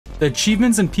The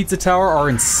achievements in Pizza Tower are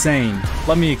insane.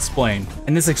 Let me explain.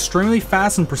 In this extremely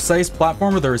fast and precise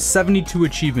platformer, there are 72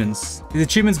 achievements. These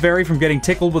achievements vary from getting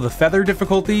tickled with a feather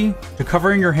difficulty, to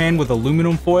covering your hand with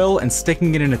aluminum foil and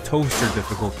sticking it in a toaster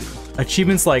difficulty.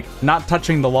 Achievements like not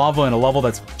touching the lava in a level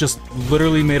that's just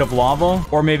literally made of lava,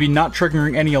 or maybe not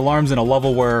triggering any alarms in a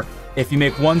level where if you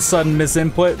make one sudden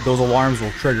misinput, those alarms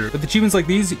will trigger. With achievements like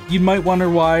these, you might wonder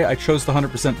why I chose to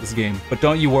 100% this game, but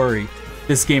don't you worry,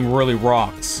 this game really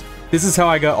rocks. This is how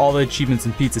I got all the achievements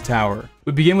in Pizza Tower.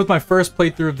 We begin with my first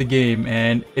playthrough of the game,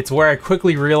 and it's where I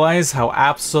quickly realized how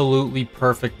absolutely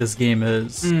perfect this game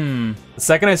is. The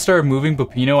second I started moving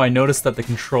Peppino, I noticed that the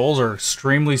controls are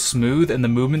extremely smooth, and the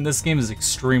movement in this game is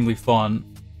extremely fun.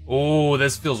 Oh,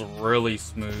 this feels really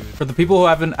smooth. For the people who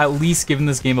haven't at least given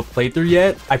this game a playthrough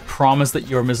yet, I promise that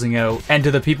you're missing out. And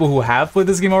to the people who have played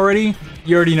this game already,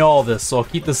 you already know all this, so I'll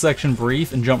keep this section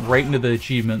brief and jump right into the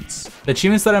achievements. The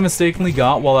achievements that I mistakenly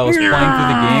got while I was playing through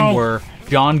the game were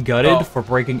John Gutted for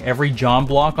breaking every John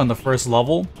block on the first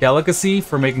level, Delicacy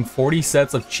for making 40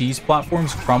 sets of cheese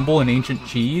platforms crumble in Ancient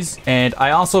Cheese, and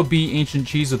I also beat Ancient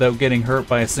Cheese without getting hurt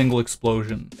by a single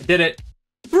explosion. I did it!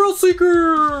 Thrill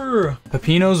Seeker!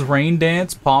 Peppino's Rain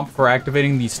Dance Pomp for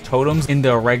activating these totems in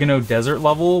the Oregano Desert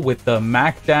level with the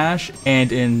Mac Dash,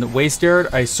 and in Waste Yard,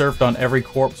 I surfed on every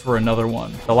corpse for another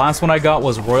one. The last one I got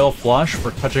was Royal Flush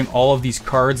for touching all of these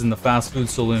cards in the fast food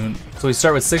saloon. So we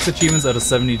start with 6 achievements out of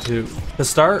 72. To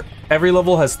start, every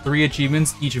level has 3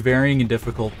 achievements, each varying in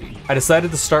difficulty. I decided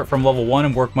to start from level 1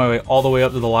 and work my way all the way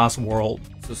up to the last world.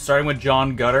 So starting with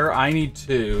John Gutter, I need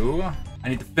to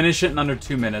finish it in under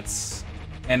 2 minutes.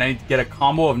 And I need to get a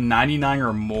combo of 99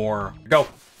 or more. Go!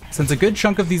 Since a good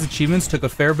chunk of these achievements took a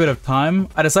fair bit of time,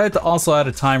 I decided to also add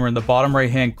a timer in the bottom right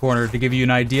hand corner to give you an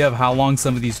idea of how long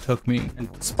some of these took me. And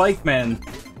Spike Man.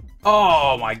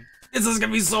 Oh my, this is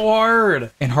gonna be so hard!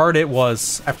 And hard it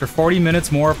was. After 40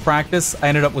 minutes more of practice, I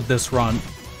ended up with this run.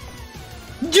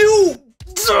 You!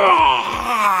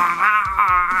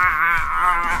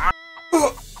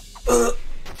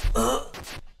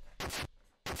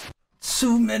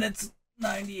 2 minutes.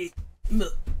 98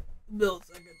 milliseconds.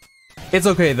 It's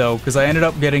okay though, because I ended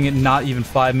up getting it not even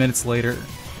 5 minutes later.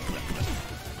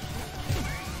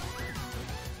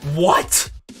 What?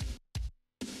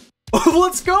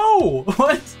 Let's go!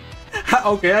 What?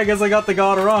 Okay, I guess I got the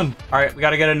gotta run. Alright, we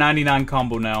gotta get a 99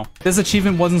 combo now. This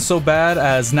achievement wasn't so bad,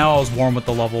 as now I was warm with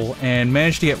the level, and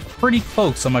managed to get pretty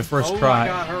close on my first try.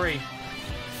 Oh my god, hurry.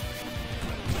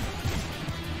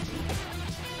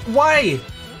 Why?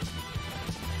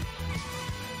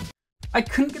 I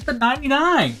couldn't get the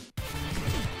 99!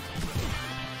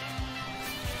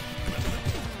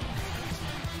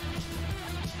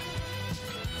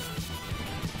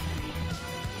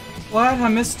 What? I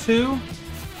missed 2?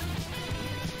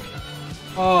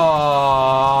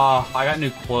 Oh, I got new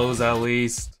clothes at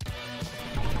least.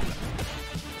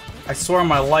 I swear on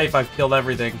my life I've killed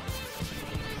everything.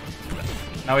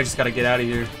 Now we just gotta get out of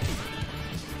here.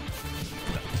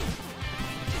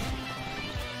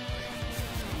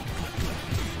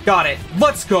 Got it.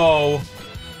 Let's go.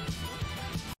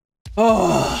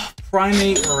 Oh,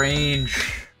 Primate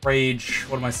Rage.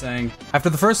 What am I saying? After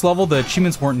the first level, the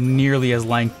achievements weren't nearly as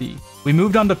lengthy. We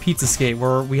moved on to Pizza Skate,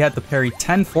 where we had to parry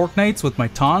 10 Fork Knights with my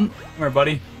taunt. Come here,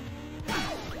 buddy.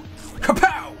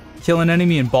 Kapow! Kill an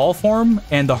enemy in ball form,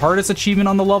 and the hardest achievement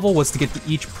on the level was to get to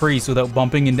each priest without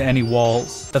bumping into any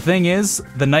walls. The thing is,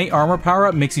 the Knight Armor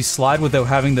power-up makes you slide without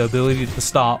having the ability to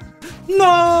stop.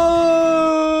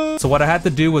 No! So what I had to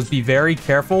do was be very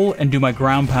careful and do my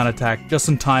ground pound attack just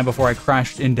in time before I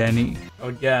crashed into any. I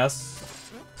would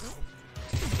guess.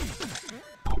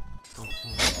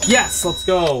 Yes, let's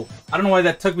go. I don't know why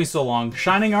that took me so long.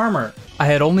 Shining Armor. I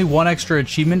had only one extra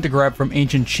achievement to grab from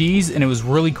Ancient Cheese, and it was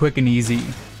really quick and easy.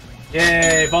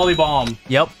 Yay, Volley Bomb.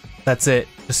 Yep, that's it.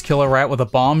 Just kill a rat with a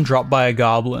bomb dropped by a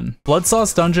goblin. Blood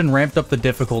Sauce Dungeon ramped up the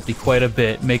difficulty quite a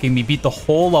bit, making me beat the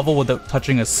whole level without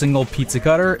touching a single pizza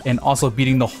cutter, and also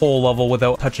beating the whole level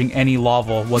without touching any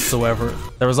lava whatsoever.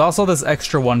 There was also this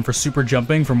extra one for super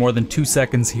jumping for more than 2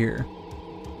 seconds here.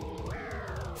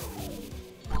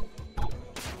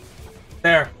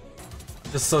 There.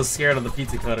 Just so scared of the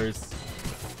pizza cutters.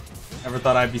 Never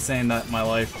thought I'd be saying that in my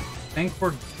life. I think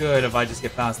we're good if I just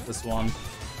get past this one.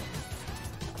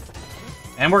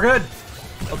 And we're good!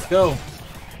 Let's go.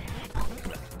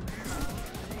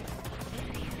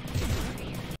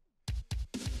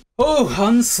 Oh,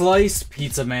 unsliced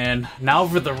pizza, man. Now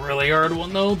for the really hard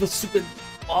one, though. The stupid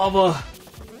lava.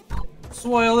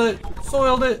 Soiled it.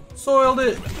 Soiled it. Soiled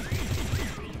it.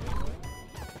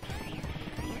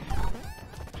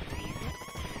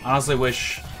 Honestly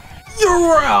wish...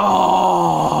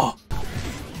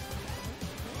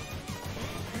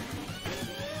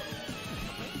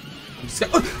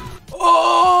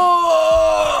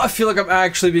 Oh! I feel like I'm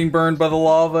actually being burned by the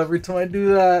lava every time I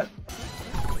do that.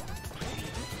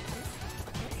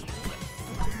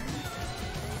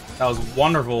 That was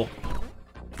wonderful.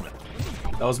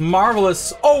 That was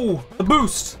marvelous. Oh, the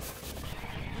boost.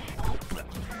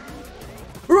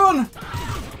 Run!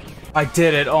 I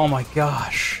did it. Oh my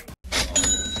gosh.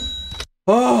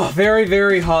 Oh, very,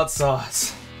 very hot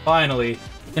sauce. Finally.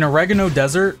 In Oregano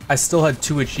Desert, I still had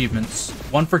 2 achievements.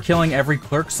 One for killing every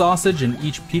clerk sausage in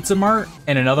each pizza mart,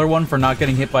 and another one for not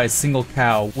getting hit by a single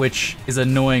cow, which is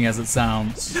annoying as it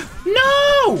sounds.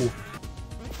 No!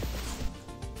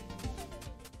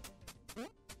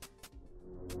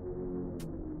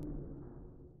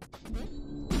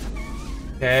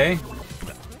 Okay.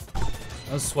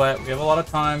 No sweat. We have a lot of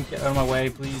time. Get out of my way,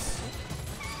 please.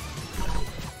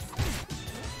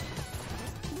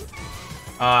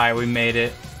 Alright, we made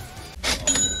it.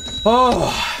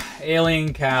 Oh,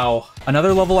 alien cow.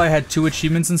 Another level I had 2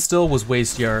 achievements in still was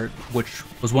Waste Yard, which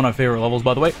was one of my favorite levels,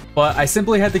 by the way. But I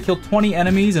simply had to kill 20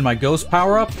 enemies in my ghost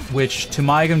power-up, which, to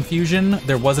my confusion,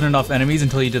 there wasn't enough enemies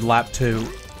until you did lap 2.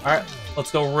 Alright,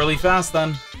 let's go really fast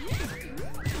then.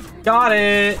 Got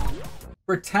it!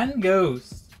 For 10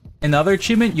 ghosts. In the other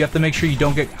achievement, you have to make sure you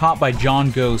don't get caught by John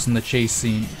Ghost in the chase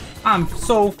scene. I'm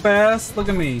so fast. Look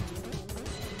at me.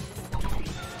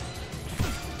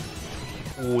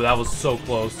 Ooh, that was so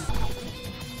close.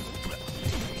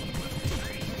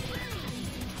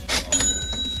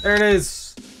 There it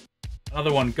is.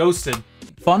 Another one, ghosted.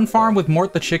 Fun Farm with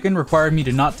Mort the Chicken required me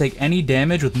to not take any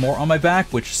damage with Mort on my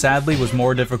back, which sadly was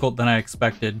more difficult than I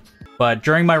expected. But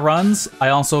during my runs, I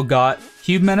also got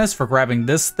Cube Menace for grabbing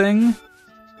this thing.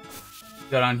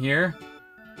 Got on here.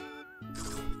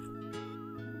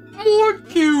 More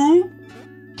cube.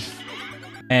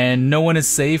 And no one is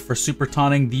safe for super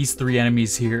taunting these 3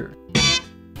 enemies here.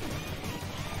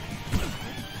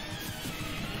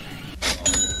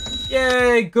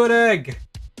 Yay, good egg.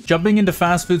 Jumping into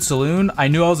Fast Food Saloon, I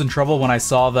knew I was in trouble when I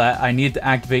saw that I needed to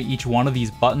activate each one of these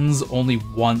buttons only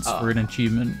once for an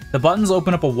achievement. The buttons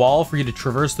open up a wall for you to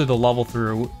traverse through the level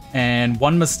through, and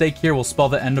one mistake here will spell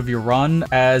the end of your run,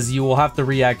 as you will have to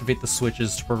reactivate the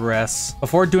switches to progress.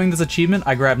 Before doing this achievement,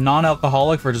 I grabbed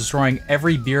non-alcoholic for destroying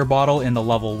every beer bottle in the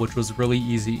level, which was really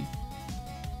easy.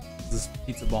 This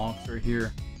pizza box right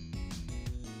here.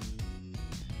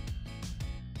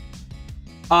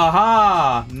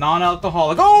 Aha!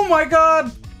 Non-alcoholic. Oh my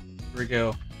god! Here we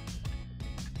go.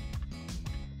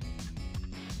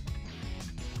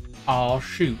 Oh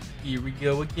shoot. Here we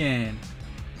go again.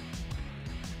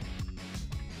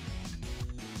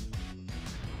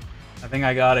 I think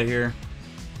I got it here.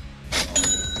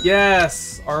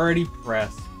 Yes! Already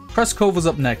pressed. Crest Cove was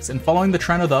up next, and following the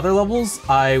trend of the other levels,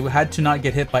 I had to not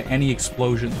get hit by any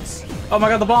explosions. Oh my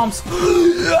god, the bombs!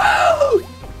 Oh!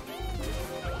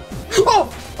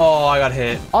 Oh, I got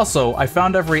hit. Also, I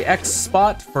found every X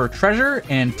spot for treasure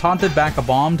and taunted back a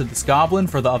bomb to this goblin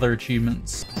for the other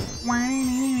achievements.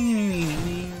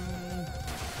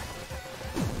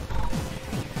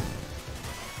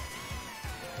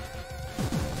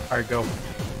 Alright, go.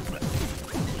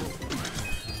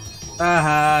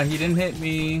 Aha, he didn't hit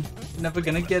me. Never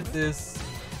gonna get this.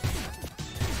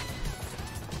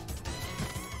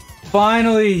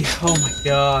 Finally! Oh my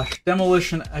gosh.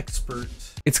 Demolition expert.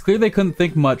 It's clear they couldn't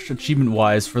think much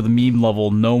achievement-wise for the meme level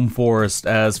Gnome Forest,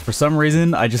 as for some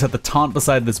reason, I just had to taunt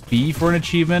beside this bee for an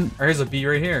achievement. Or here's a bee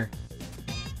right here.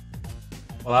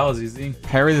 Well, that was easy.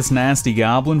 Parry this nasty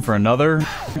goblin for another,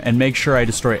 and make sure I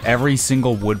destroy every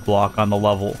single wood block on the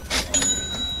level.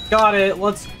 Got it,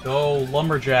 let's go,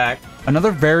 Lumberjack.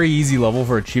 Another very easy level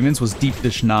for achievements was Deep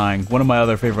Dish 9, one of my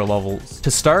other favorite levels.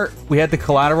 To start, we had to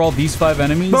collateral these 5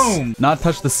 enemies, boom, not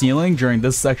touch the ceiling during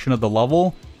this section of the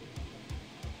level,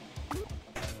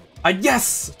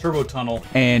 yes! Turbo Tunnel.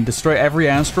 And destroy every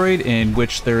asteroid, in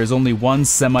which there is only one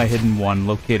semi-hidden one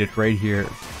located right here.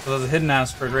 So there's a hidden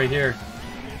asteroid right here.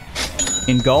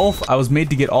 In Golf, I was made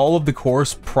to get all of the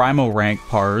course Primo rank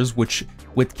pars, which,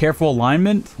 with careful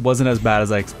alignment, wasn't as bad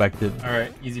as I expected.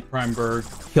 Alright, easy Prime Berg.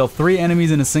 Kill 3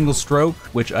 enemies in a single stroke,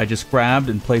 which I just grabbed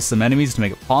and placed some enemies to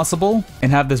make it possible,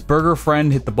 and have this burger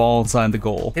friend hit the ball inside the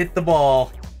goal. Hit the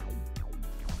ball.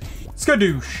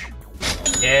 Skadoosh.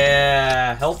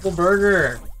 Yeah, helpful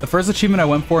burger. The first achievement I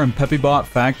went for in Pepibot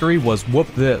Factory was Whoop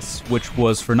This, which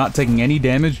was for not taking any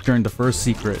damage during the first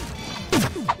secret.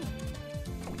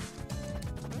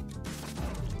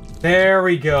 There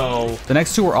we go. The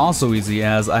next 2 were also easy,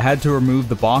 as I had to remove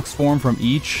the box form from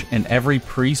each and every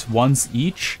priest once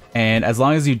each, and as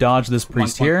long as you dodge this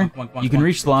priest here, you can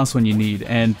reach the last one you need,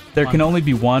 and there can only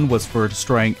be one was for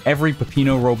destroying every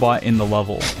Pepino robot in the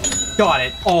level. Got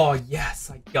it. Oh, yes,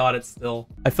 I got it still.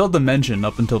 I failed to mention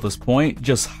up until this point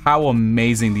just how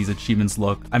amazing these achievements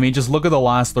look. I mean, just look at the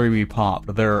last 3 we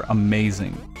popped. They're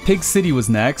amazing. Pig City was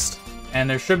next. And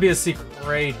there should be a secret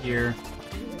right here.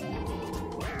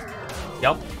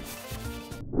 Yep.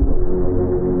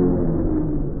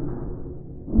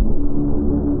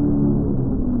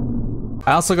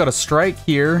 I also got a strike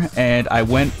here, and I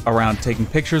went around taking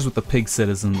pictures with the pig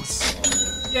citizens.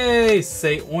 Yay,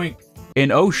 say oink. In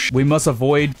Osh, we must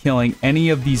avoid killing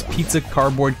any of these pizza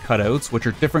cardboard cutouts, which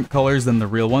are different colors than the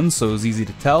real ones, so it's easy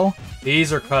to tell.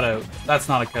 These are cutout. That's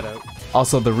not a cutout.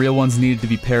 Also, the real ones needed to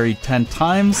be parried 10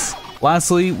 times.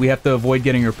 Lastly, we have to avoid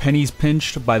getting our pennies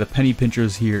pinched by the penny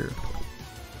pinchers here.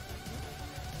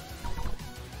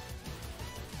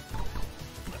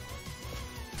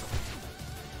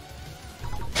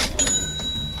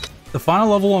 The final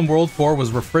level on World 4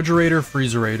 was Refrigerator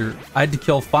Freezerator. I had to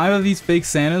kill 5 of these fake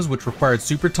Santas, which required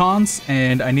super taunts,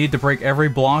 and I needed to break every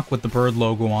block with the bird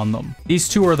logo on them. These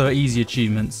 2 are the easy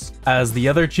achievements, as the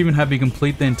other achievement had me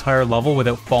complete the entire level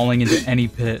without falling into any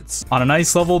pits. On a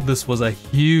nice level, this was a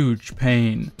huge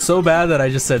pain. So bad that I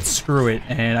just said screw it,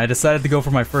 and I decided to go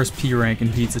for my first P rank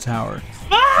in Pizza Tower.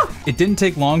 It didn't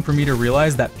take long for me to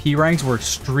realize that P ranks were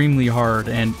extremely hard,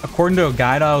 and according to a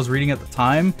guide I was reading at the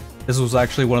time, this was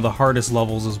actually one of the hardest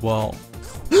levels as well.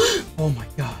 Oh my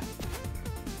god.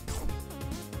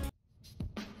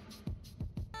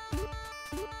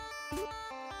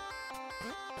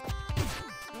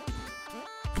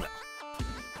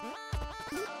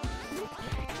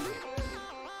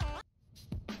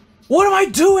 What am I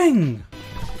doing?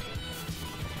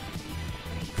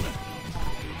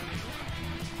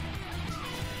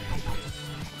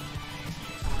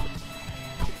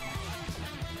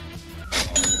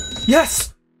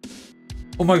 Yes!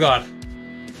 Oh my god.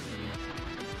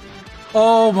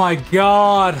 Oh my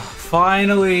god.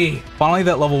 Finally. Finally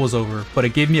that level was over, but it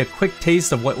gave me a quick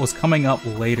taste of what was coming up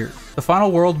later. The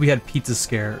final world we had Pizza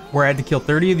Scare, where I had to kill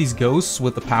 30 of these ghosts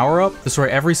with the power-up, destroy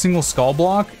every single skull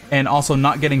block, and also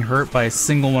not getting hurt by a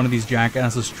single one of these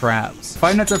jackasses traps.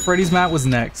 Five Nights at Freddy's map was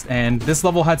next, and this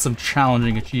level had some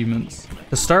challenging achievements.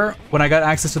 To start, when I got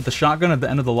access to the shotgun at the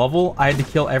end of the level, I had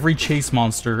to kill every chase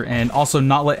monster, and also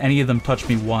not let any of them touch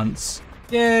me once.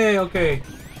 Yay, okay.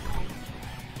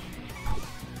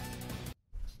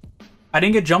 I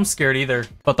didn't get jump scared either,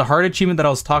 but the hard achievement that I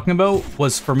was talking about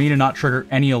was for me to not trigger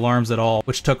any alarms at all,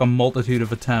 which took a multitude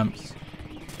of attempts.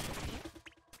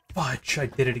 Fudge, I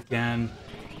did it again.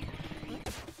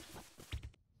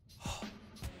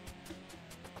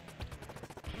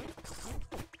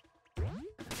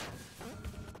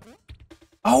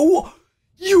 Oh,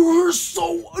 you're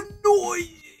so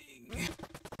annoying!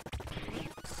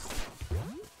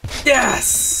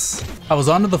 Yes! I was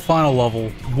on to the final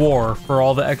level, War, for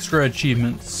all the extra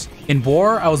achievements. In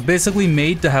War, I was basically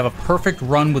made to have a perfect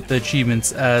run with the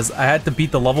achievements, as I had to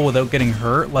beat the level without getting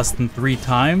hurt less than 3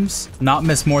 times, not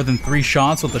miss more than 3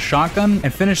 shots with the shotgun,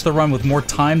 and finish the run with more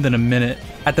time than a minute.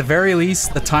 At the very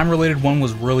least, the time-related one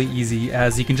was really easy,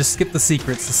 as you can just skip the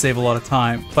secrets to save a lot of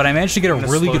time. But I managed to get a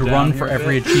really good run for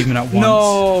every achievement at once.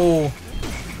 No!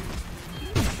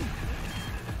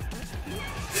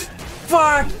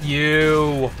 Fuck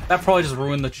you! That probably just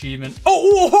ruined the achievement.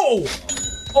 Oh, whoa!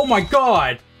 Oh my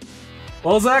god!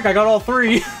 Well, Zach, I got all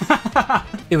 3.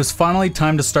 It was finally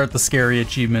time to start the scary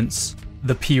achievements.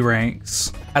 The P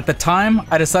ranks. At the time,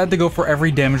 I decided to go for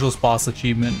every damageless boss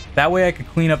achievement. That way I could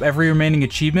clean up every remaining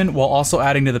achievement while also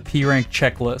adding to the P rank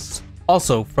checklist.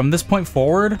 Also, from this point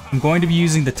forward, I'm going to be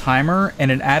using the timer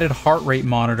and an added heart rate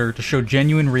monitor to show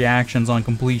genuine reactions on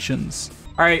completions.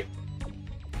 Alright.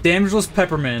 Damageless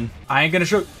Pepperman. I ain't gonna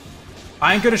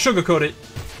sugarcoat it.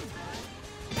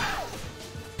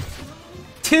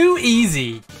 Too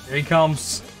easy. Here he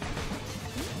comes.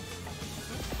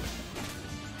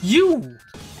 You.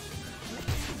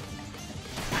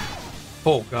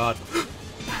 Oh god.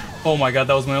 Oh my god,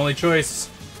 that was my only choice.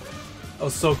 That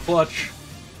was so clutch.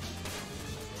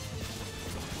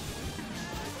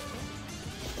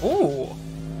 Oh.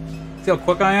 See how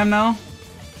quick I am now?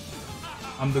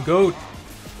 I'm the GOAT.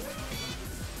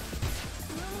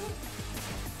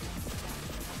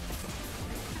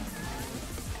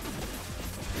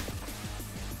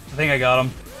 I think I got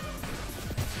him.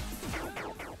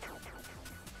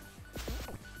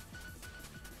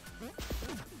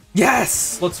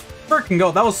 Yes! Let's freaking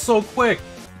go. That was so quick.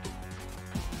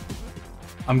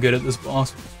 I'm good at this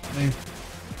boss.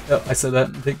 Yep, I said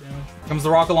that. Take damage. Here comes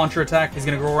the rocket launcher attack. He's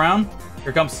gonna go around.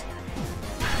 Here it comes.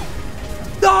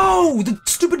 No! The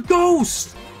stupid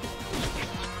ghost!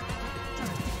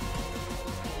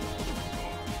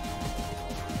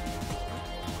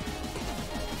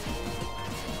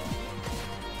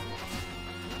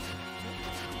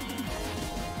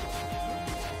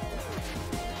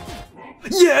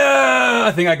 Yeah!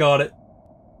 I think I got it.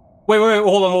 Wait,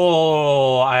 hold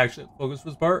on. I actually focused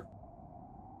this part.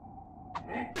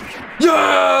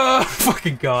 Yeah!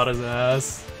 Fucking got his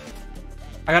ass.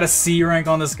 I got a C rank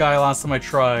on this guy last time I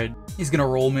tried. He's gonna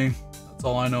roll me. That's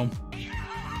all I know.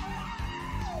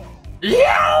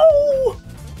 Yow!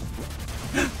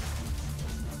 I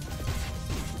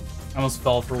almost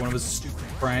fell for one of his stupid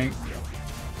pranks.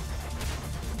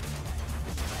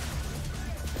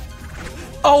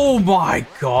 Oh my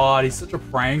god, he's such a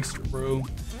prankster, bro.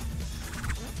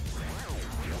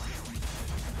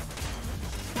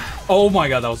 Oh my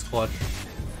god, that was clutch.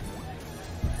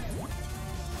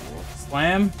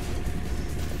 Slam.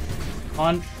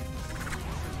 Punch.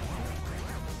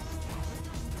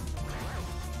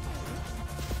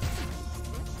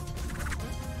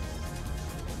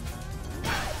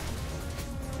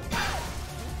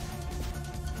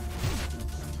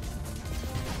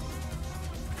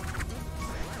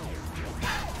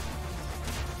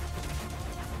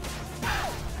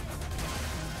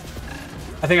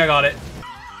 I think I got it.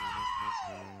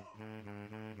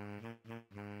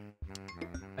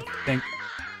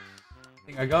 I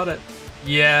think I got it.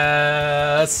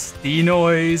 Yes, the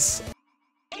noise.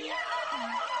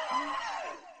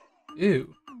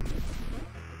 Ew.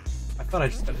 I thought I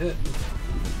just got hit.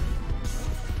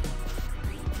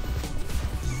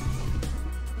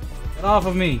 Get off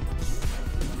of me.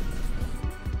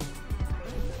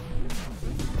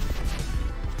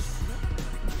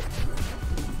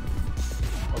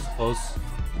 That was close.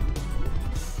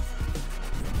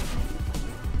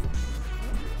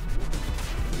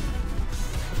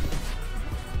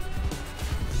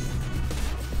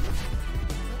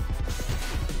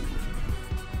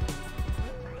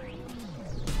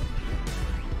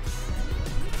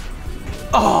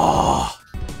 Oh!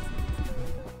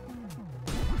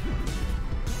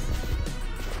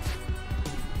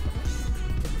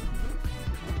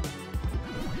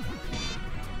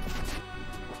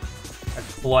 A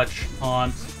clutch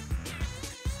taunt.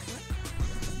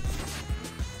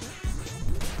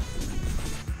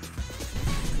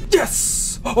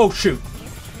 Yes! Oh, shoot.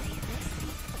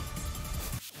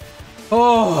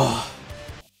 Oh.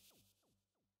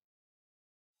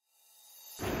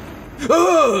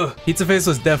 Pizza Face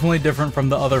was definitely different from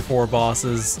the other 4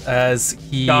 bosses, as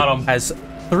he has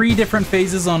 3 different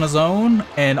phases on his own,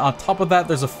 and on top of that,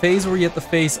 there's a phase where you have to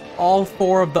face all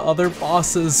 4 of the other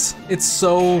bosses. It's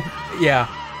so... yeah.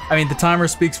 I mean, the timer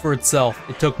speaks for itself.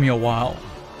 It took me a while.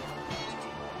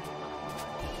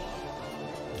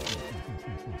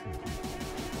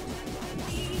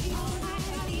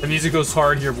 The music goes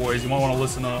hard here, boys. You might want to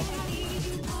listen up.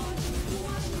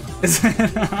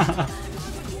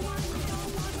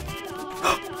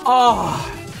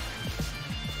 Oh.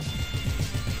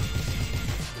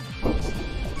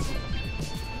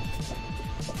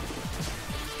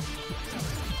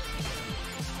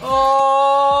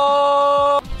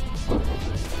 Oh.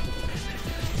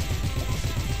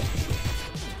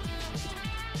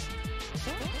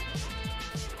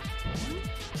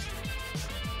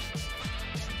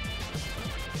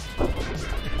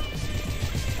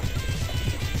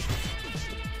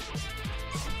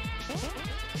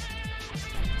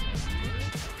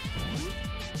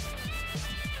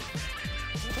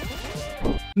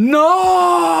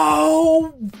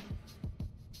 No!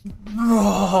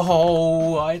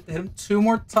 No! I hit him 2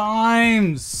 more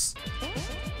times.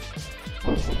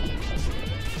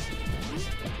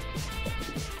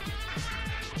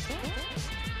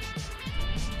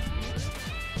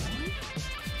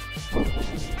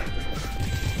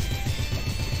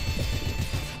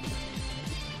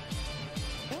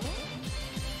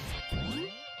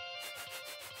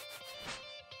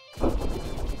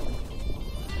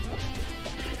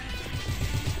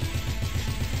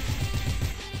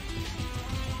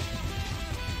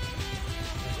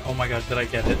 Oh my god, did I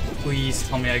get it? Please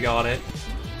tell me I got it.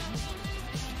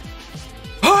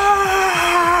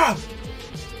 Ah!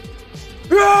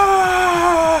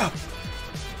 Ah!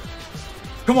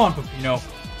 Come on, Pepino.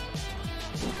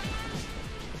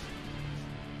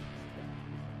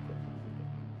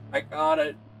 I got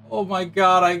it. Oh my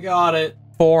god, I got it.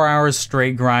 4 hours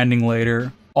straight grinding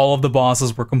later, all of the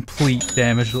bosses were complete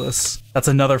damageless. That's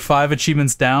another 5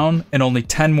 achievements down and only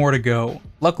 10 more to go.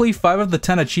 Luckily, 5 of the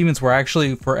 10 achievements were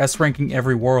actually for S ranking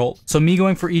every world, so me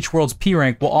going for each world's P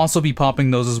rank will also be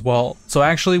popping those as well. So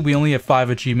actually, we only have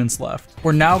 5 achievements left.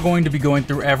 We're now going to be going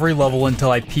through every level until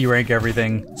I P rank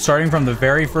everything, starting from the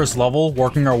very first level,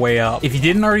 working our way up. If you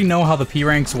didn't already know how the P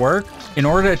ranks work, in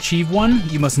order to achieve one,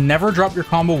 you must never drop your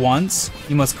combo once,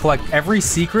 you must collect every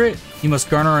secret, you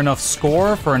must garner enough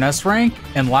score for an S rank,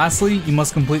 and lastly, you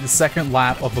must complete the second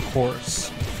lap of the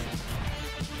course.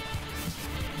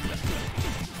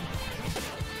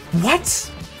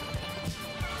 What?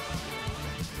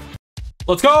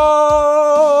 Let's go!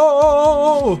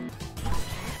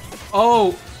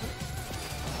 Oh.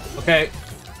 Okay.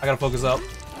 I gotta focus up.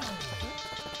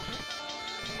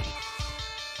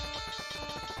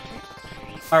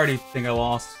 I already think I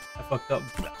lost. I fucked up.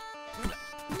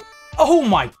 Oh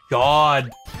my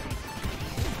god!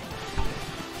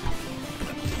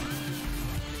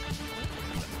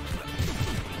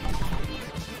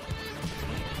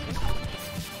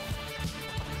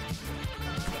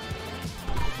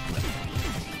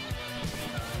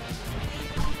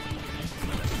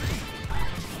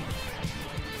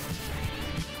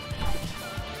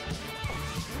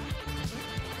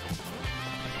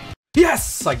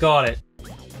 Yes! I got it.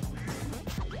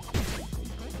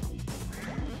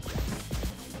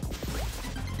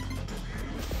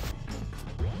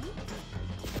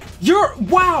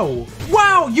 Wow!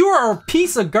 Wow, you are a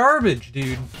piece of garbage,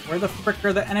 dude. Where the frick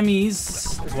are the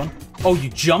enemies? There's one. Oh, you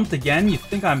jumped again? You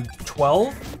think I'm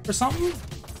 12 or something?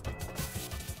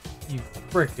 You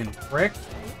frickin' frick.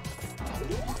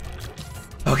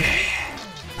 Okay.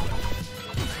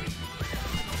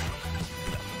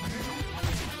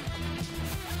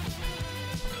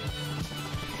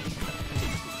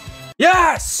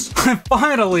 Yes!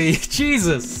 Finally!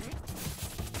 Jesus!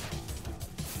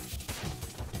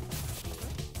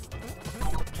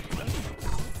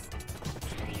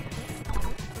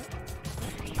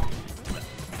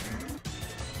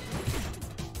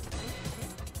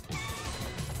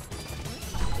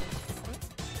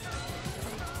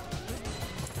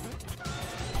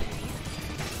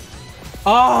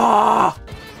 Ah!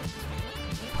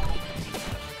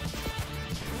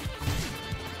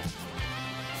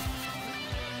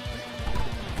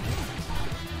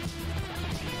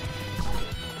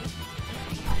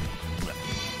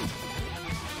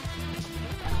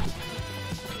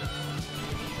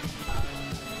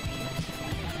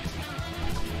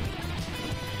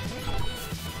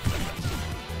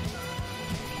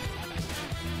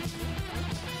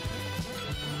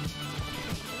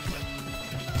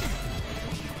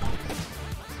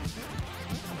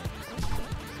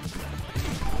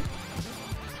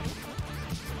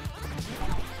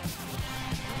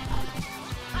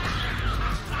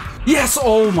 Yes!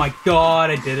 Oh my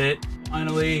god, I did it.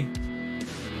 Finally.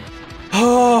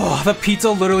 Oh, the pizza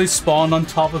literally spawned on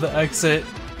top of the exit.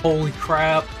 Holy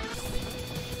crap.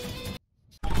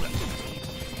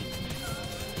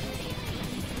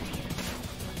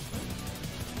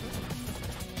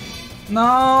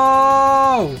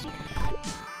 No!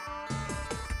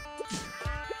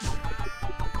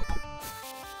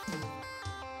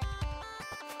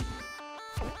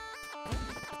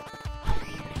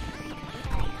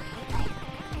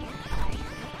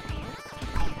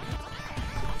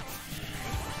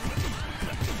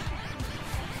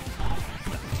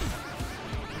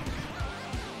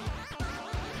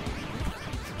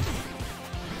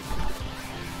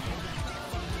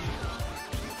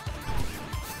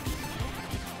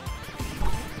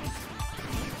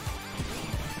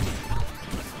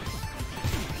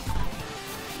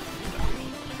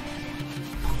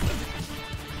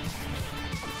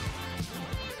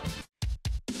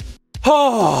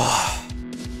 Oh,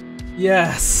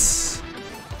 yes.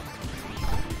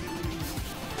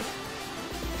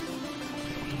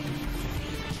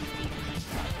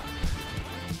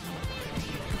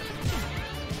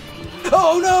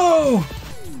 Oh no!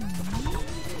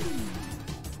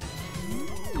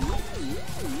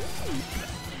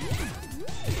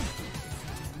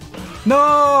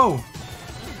 No!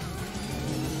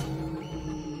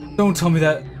 Don't tell me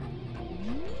that.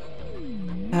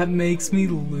 That makes me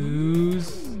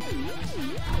lose.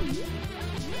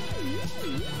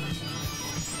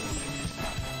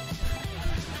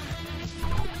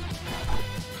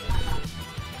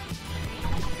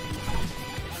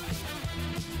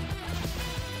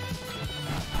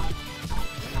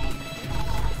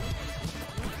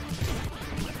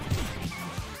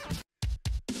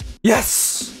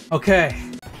 Yes! Okay.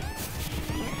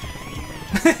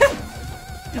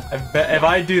 I bet if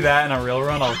I do that in a real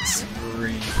run, I'll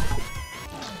scream.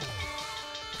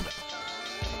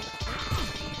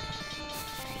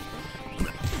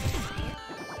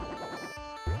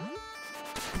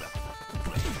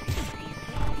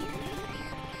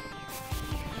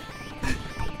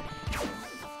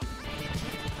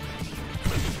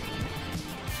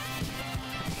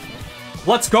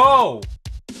 Let's go!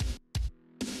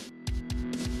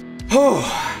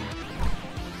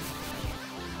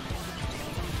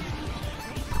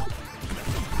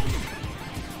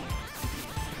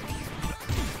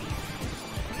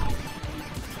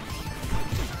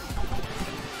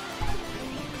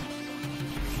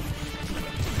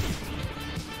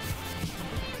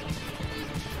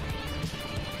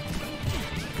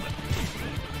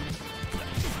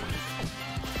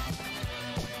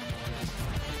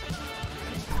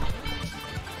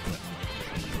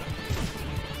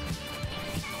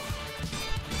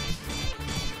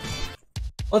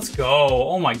 Let's go.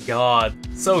 Oh my god.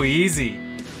 So easy.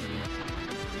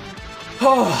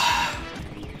 Oh.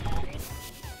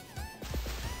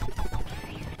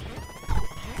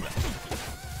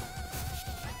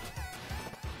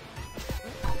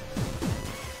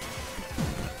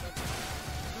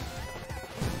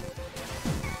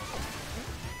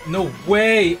 No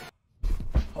way!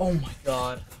 Oh my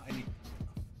god. I need...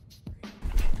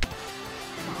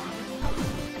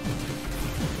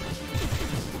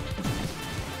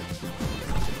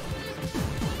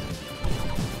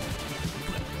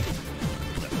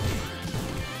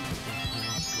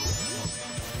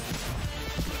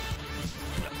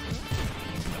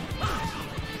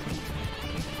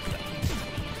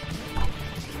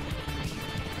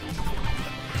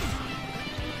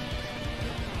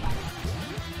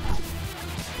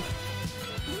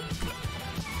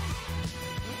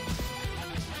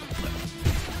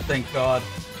 Thank God.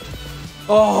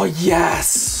 Oh,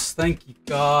 yes! Thank you,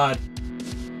 God.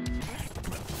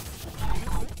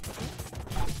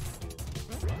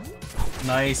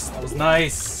 Nice. That was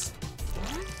nice.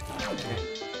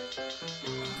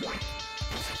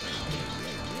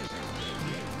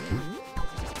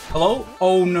 Hello?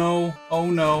 Oh, no.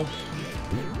 Oh, no.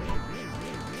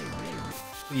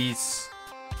 Please.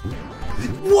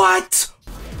 What?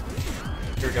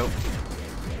 Here we go.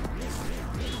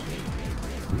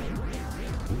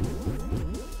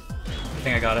 I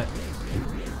think I got it.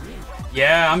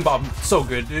 Yeah, I'm so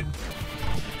good, dude. That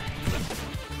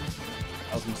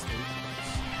was a mistake.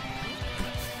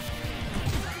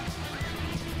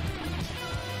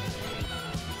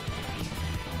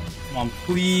 Come on,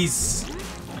 please.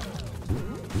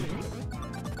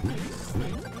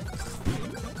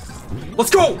 Let's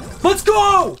go! Let's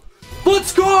go!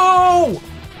 Let's go!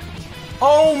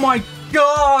 Oh my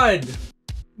god!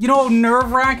 You know how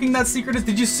nerve-wracking that secret is?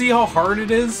 Did you see how hard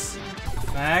it is?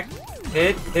 Back.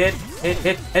 Hit, hit, hit,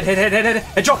 hit, hit, hit, hit, hit, hit,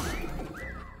 hit, jump!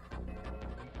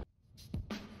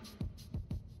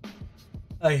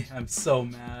 I'm so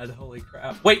mad. Holy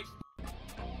crap. Wait!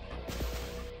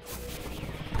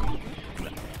 I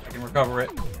can recover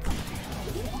it.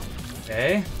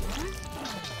 Okay.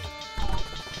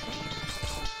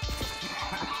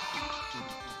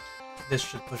 This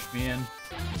should push me in,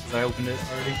 because I opened it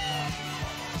already.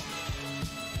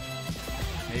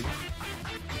 Maybe.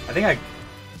 I think I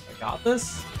got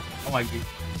this? Oh my god.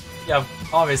 Yeah,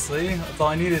 obviously. That's all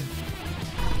I needed.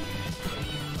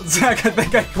 I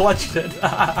think I clutched it.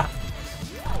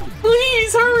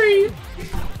 Please, hurry!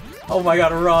 Oh my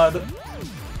god, run.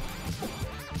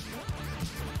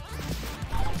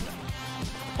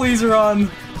 Please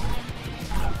run.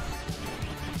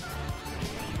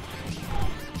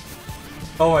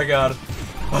 Oh my god.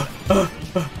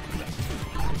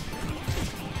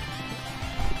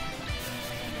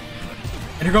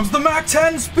 And here comes the Mach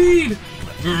 10 speed!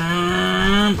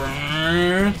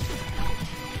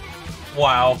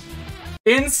 Wow.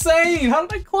 Insane! How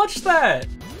did I clutch that?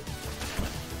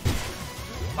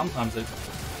 Sometimes it...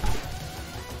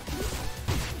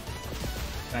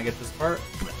 Can I get this part?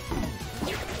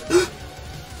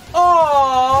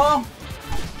 Aww!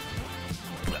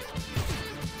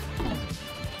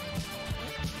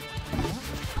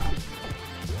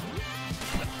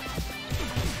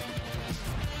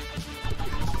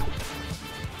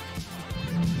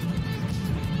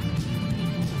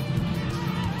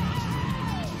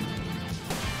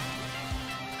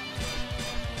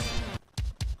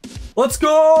 Let's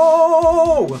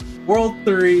go! World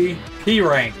 3, P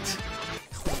ranked.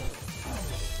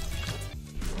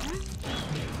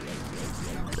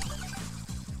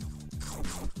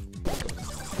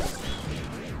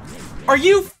 Are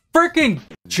you freaking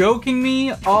joking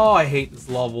me? Oh, I hate this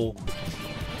level.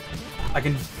 I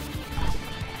can...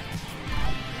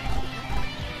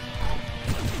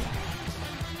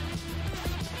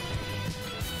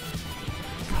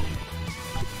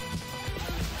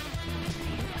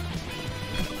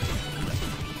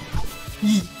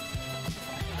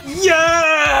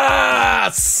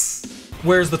 Yes!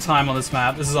 Where's the time on this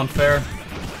map? This is unfair.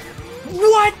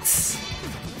 What?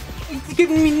 It's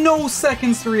giving me no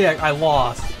seconds to react. I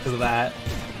lost because of that.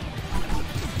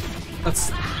 That's...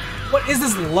 What is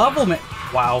this level, man?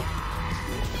 Wow.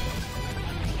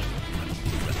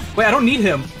 Wait, I don't need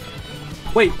him.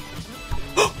 Wait.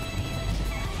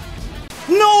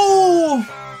 No!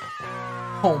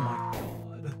 Oh my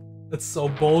god. That's so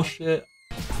bullshit.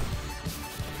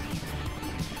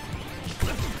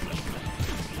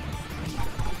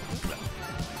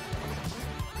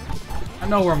 I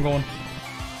know where I'm going.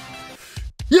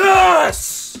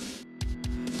 Yes!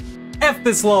 F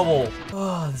this level!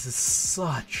 Oh, this is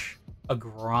such a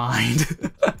grind.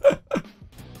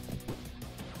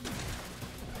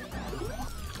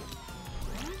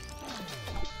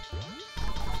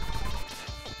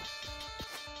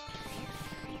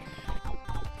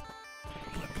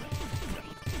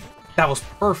 That was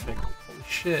perfect. Holy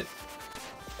shit.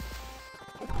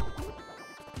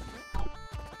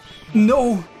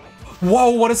 No! Whoa,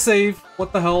 what a save.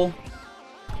 What the hell?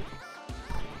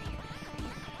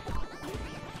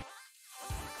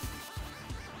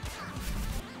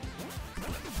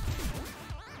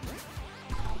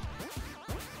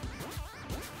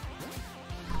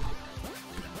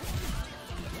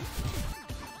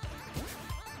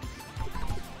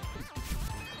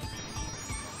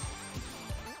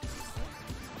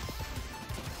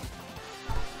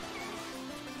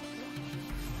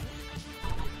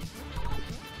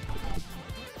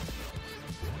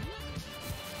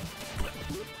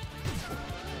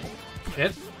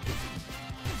 Shit.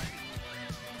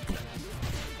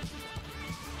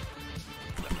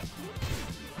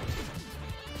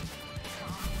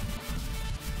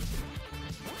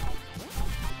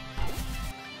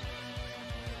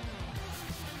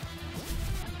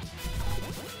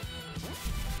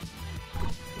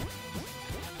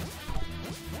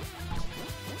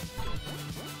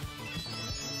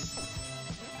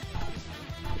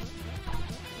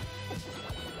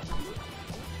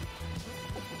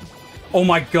 Oh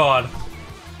my god.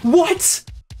 What?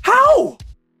 How?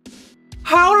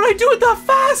 How did I do it that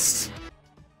fast?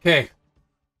 Okay.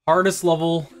 Hardest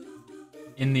level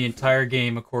in the entire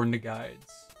game according to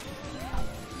guides.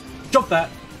 Jump that.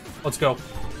 Let's go.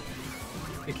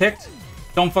 Get kicked.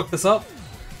 Don't fuck this up.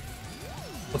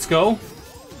 Let's go.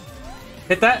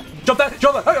 Hit that. Jump that.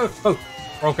 Jump that. Oh.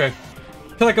 Okay.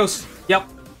 Kill that ghost. Yep.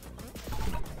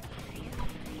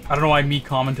 I don't know why me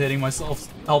commentating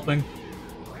myself helping.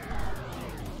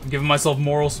 I'm giving myself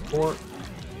moral support.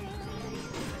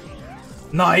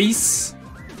 Nice!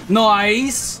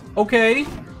 Nice! Okay.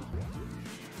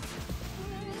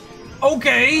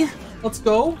 Okay! Let's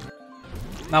go.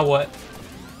 Now what?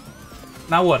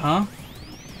 Now what, huh?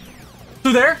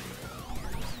 Through there?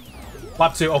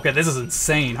 Lap 2. Okay, this is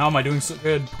insane. How am I doing so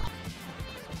good?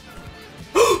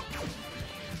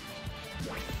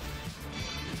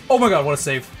 Oh my god, what a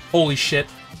save. Holy shit.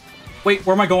 Wait,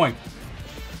 where am I going?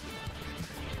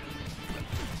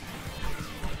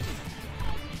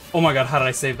 Oh my god, how did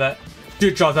I save that?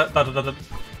 Dude, draw that.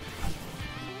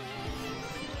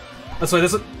 This way,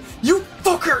 this way. You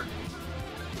fucker!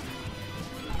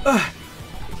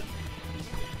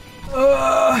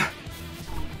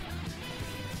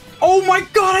 Oh my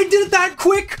god, I did it that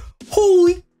quick!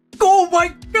 Holy, oh my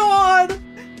god!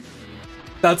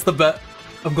 That's the bet.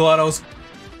 I'm glad I was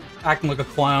acting like a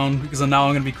clown, because now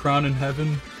I'm gonna be crowned in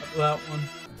heaven after that one.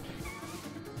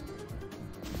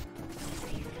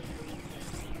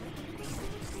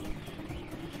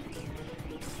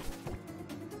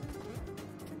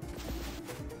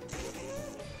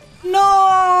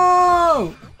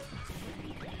 No!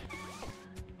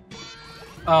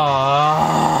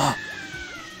 I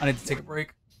need to take a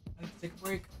break.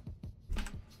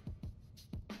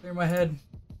 Clear my head.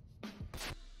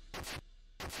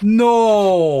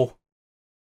 No!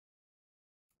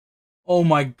 Oh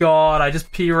my god, I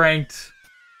just P-ranked.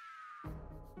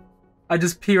 I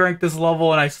just P-ranked this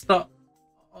level and I stopped.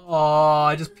 Oh,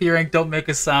 I just P-ranked Don't Make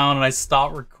a Sound and I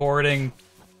stopped recording.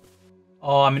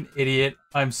 Oh, I'm an idiot.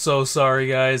 I'm so sorry,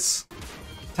 guys.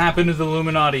 Tap into the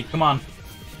Illuminati. Come on.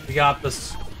 We got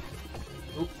this.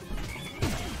 Oop.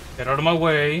 Get out of my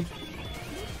way.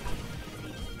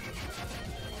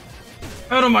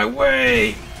 Out of my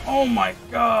way! Oh my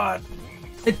god.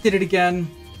 It did it again.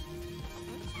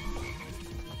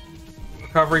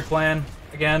 Recovery plan.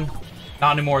 Again.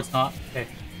 Not anymore, it's not. Okay.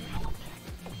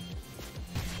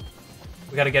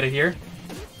 We gotta get it here.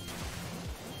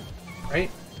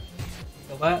 Right?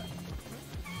 Kill that.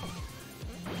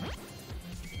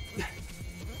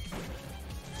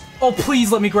 Oh,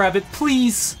 please let me grab it.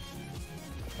 Please.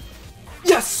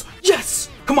 Yes! Yes!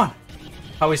 Come on!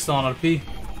 How are we still on a P?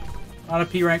 On a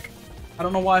P rank. I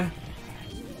don't know why.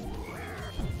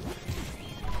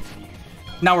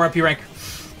 Now we're at P rank.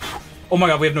 Oh my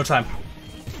god, we have no time.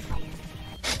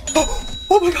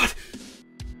 Oh my god!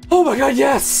 Oh my god,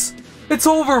 yes! It's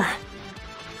over!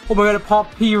 Oh my god, it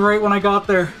popped P right when I got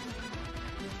there.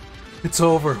 It's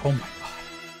over. Oh my god.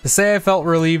 To say I felt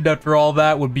relieved after all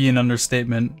that would be an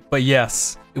understatement, but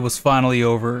yes, it was finally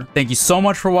over. Thank you so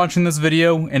much for watching this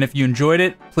video, and if you enjoyed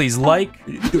it, please like.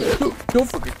 Don't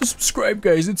forget to subscribe,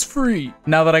 guys, it's free.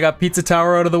 Now that I got Pizza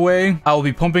Tower out of the way, I will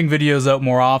be pumping videos out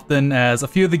more often, as a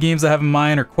few of the games I have in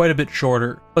mind are quite a bit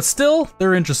shorter. But still,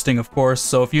 they're interesting, of course,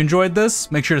 so if you enjoyed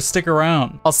this, make sure to stick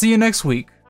around. I'll see you next week.